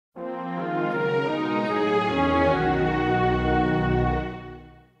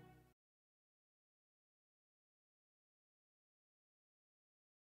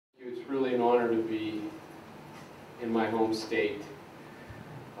an honor to be in my home state.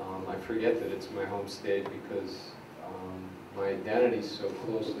 I forget that it's my home state because my identity is so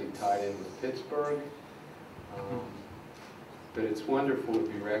closely tied in with Pittsburgh. But it's wonderful to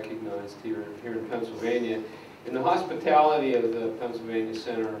be recognized here in Pennsylvania. And the hospitality of the Pennsylvania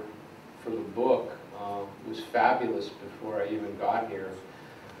Center for the book was fabulous before I even got here,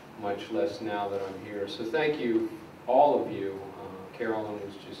 much less now that I'm here. So thank you, all of you. Carolyn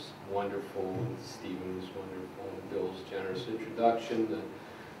was just wonderful, and Stephen was wonderful, and Bill's generous introduction. The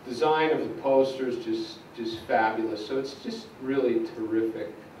design of the posters, just fabulous. So it's just really terrific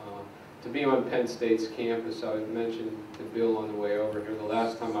to be on Penn State's campus. I mentioned to Bill on the way over here, the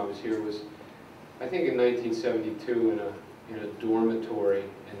last time I was here was, I think in 1972 in a dormitory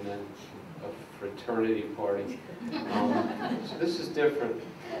and then a fraternity party. So this is different.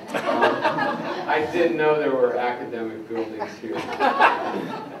 I didn't know there were academic buildings here.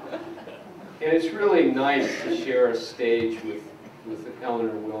 And it's really nice to share a stage with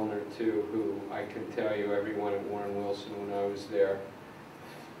Eleanor Wilner too, who I can tell you everyone at Warren Wilson when I was there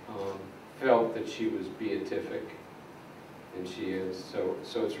felt that she was beatific, and she is. So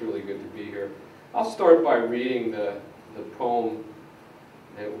it's really good to be here. I'll start by reading the poem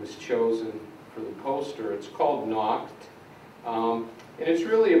that was chosen for the poster. It's called Knocked, and it's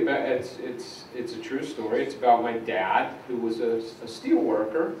really about, it's a true story. It's about my dad, who was a steel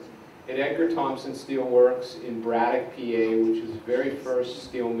worker at Edgar Thomson Steel Works in Braddock, PA, which is the very first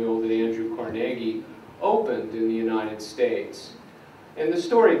steel mill that Andrew Carnegie opened in the United States. And the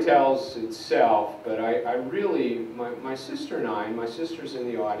story tells itself, but I really, my sister and I, and my sister's in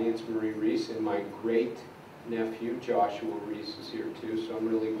the audience, Marie Reese, and my great-nephew, Joshua Reese, is here too, so I'm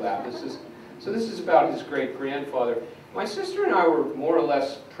really glad. This is about his great-grandfather. My sister and I were more or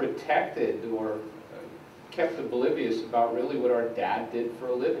less protected or kept oblivious about really what our dad did for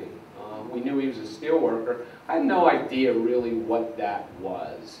a living. We knew he was a steel worker. I had no idea really what that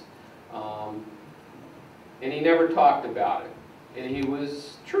was. And he never talked about it. And he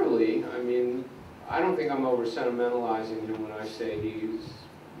was truly, I mean, I don't think I'm over-sentimentalizing him when I say he was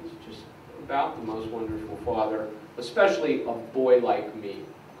just about the most wonderful father, especially a boy like me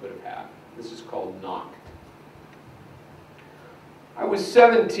could have had. This is called Knocked. I was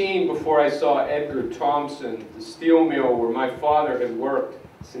 17 before I saw Edgar Thomson, the steel mill where my father had worked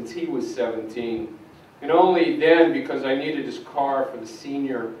since he was 17. And only then, because I needed his car for the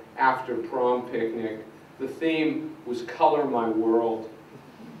senior after prom picnic. The theme was Color My World.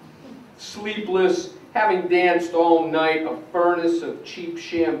 Sleepless, having danced all night, a furnace of cheap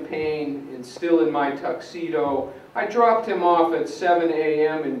champagne, and still in my tuxedo, I dropped him off at 7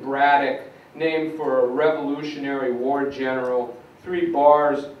 a.m. in Braddock, named for a Revolutionary War general, 3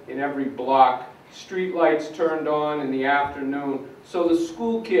 bars in every block, street lights turned on in the afternoon, so the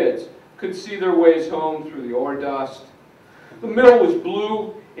school kids could see their ways home through the ore dust. The mill was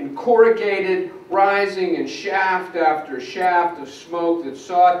blue and corrugated, rising in shaft after shaft of smoke that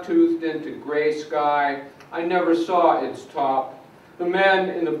saw-toothed into gray sky. I never saw its top. The men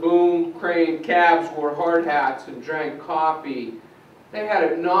in the boom crane cabs wore hard hats and drank coffee. They had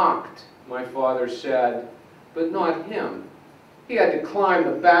it knocked, my father said, but not him. He had to climb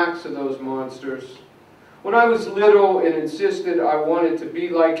the backs of those monsters. When I was little and insisted I wanted to be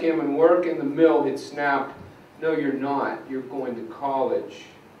like him and work in the mill, he'd snap, "No, you're not. You're going to college."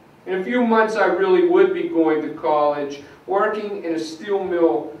 In a few months, I really would be going to college. Working in a steel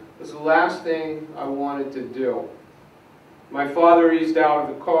mill was the last thing I wanted to do. My father eased out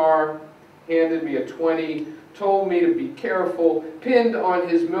of the car, handed me a 20, told me to be careful, pinned on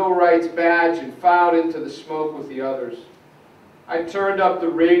his millwright's badge, and filed into the smoke with the others. I turned up the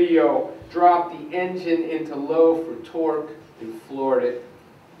radio, dropped the engine into low for torque, and floored it.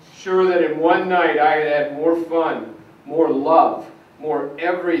 Sure that in one night I had had more fun, more love, more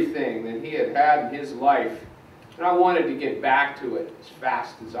everything than he had had in his life. And I wanted to get back to it as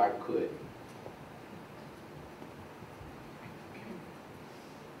fast as I could.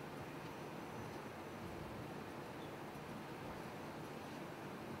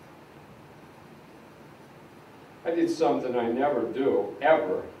 I did something I never do,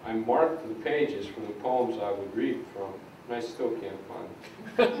 ever. I marked the pages from the poems I would read from, and I still can't find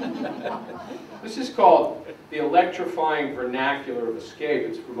them. This is called The Electrifying Vernacular of Escape.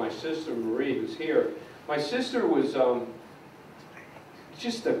 It's for my sister Marie, who's here. My sister was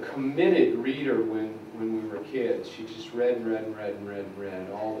just a committed reader when we were kids. She just read and read and read and read and read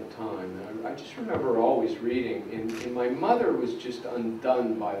all the time. And I just remember always reading. And my mother was just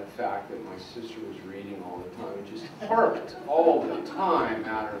undone by the fact that my sister was reading all the time. It just harped all the time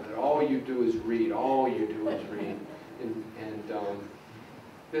at her that all you do is read, all you do is read.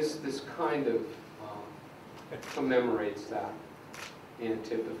 This kind of commemorates that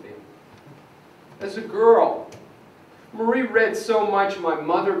antipathy. As a girl, Marie read so much my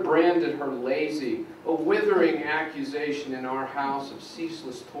mother branded her lazy, a withering accusation in our house of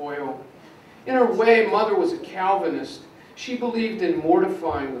ceaseless toil. In her way, Mother was a Calvinist. She believed in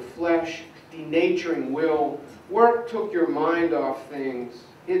mortifying the flesh, denaturing will. Work took your mind off things.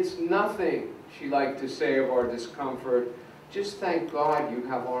 It's nothing, she liked to say of our discomfort. Just thank God you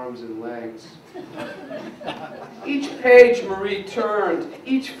have arms and legs. Each page Marie turned,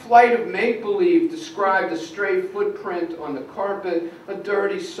 each flight of make-believe described a stray footprint on the carpet, a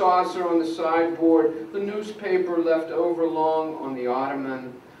dirty saucer on the sideboard, the newspaper left overlong on the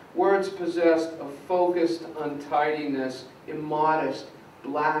ottoman. Words possessed a focused untidiness, immodest,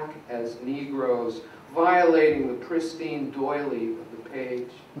 black as Negroes, violating the pristine doily of the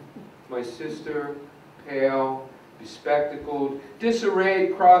page. My sister, pale, bespectacled,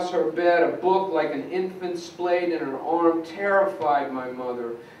 disarrayed across her bed, a book like an infant splayed in her arm, terrified my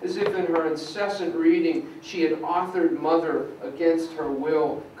mother, as if in her incessant reading she had authored Mother against her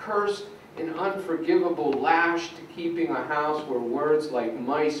will, cursed in unforgivable lash to keeping a house where words like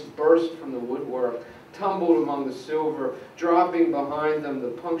mice burst from the woodwork, tumbled among the silver, dropping behind them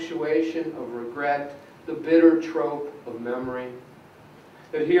the punctuation of regret, the bitter trope of memory.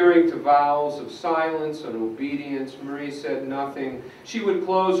 Adhering to vows of silence and obedience, Marie said nothing. She would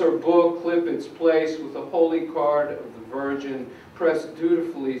close her book, clip its place with a holy card of the Virgin, pressed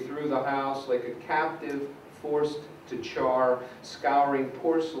dutifully through the house like a captive forced to char, scouring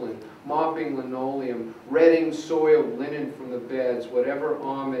porcelain, mopping linoleum, redding soiled linen from the beds, whatever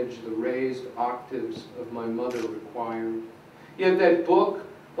homage the raised octaves of my mother required. Yet that book,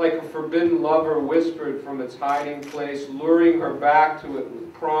 like a forbidden lover, whispered from its hiding place, luring her back to it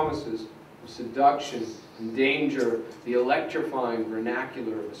with promises of seduction and danger, the electrifying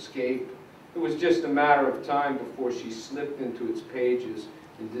vernacular of escape. It was just a matter of time before she slipped into its pages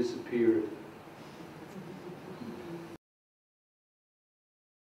and disappeared.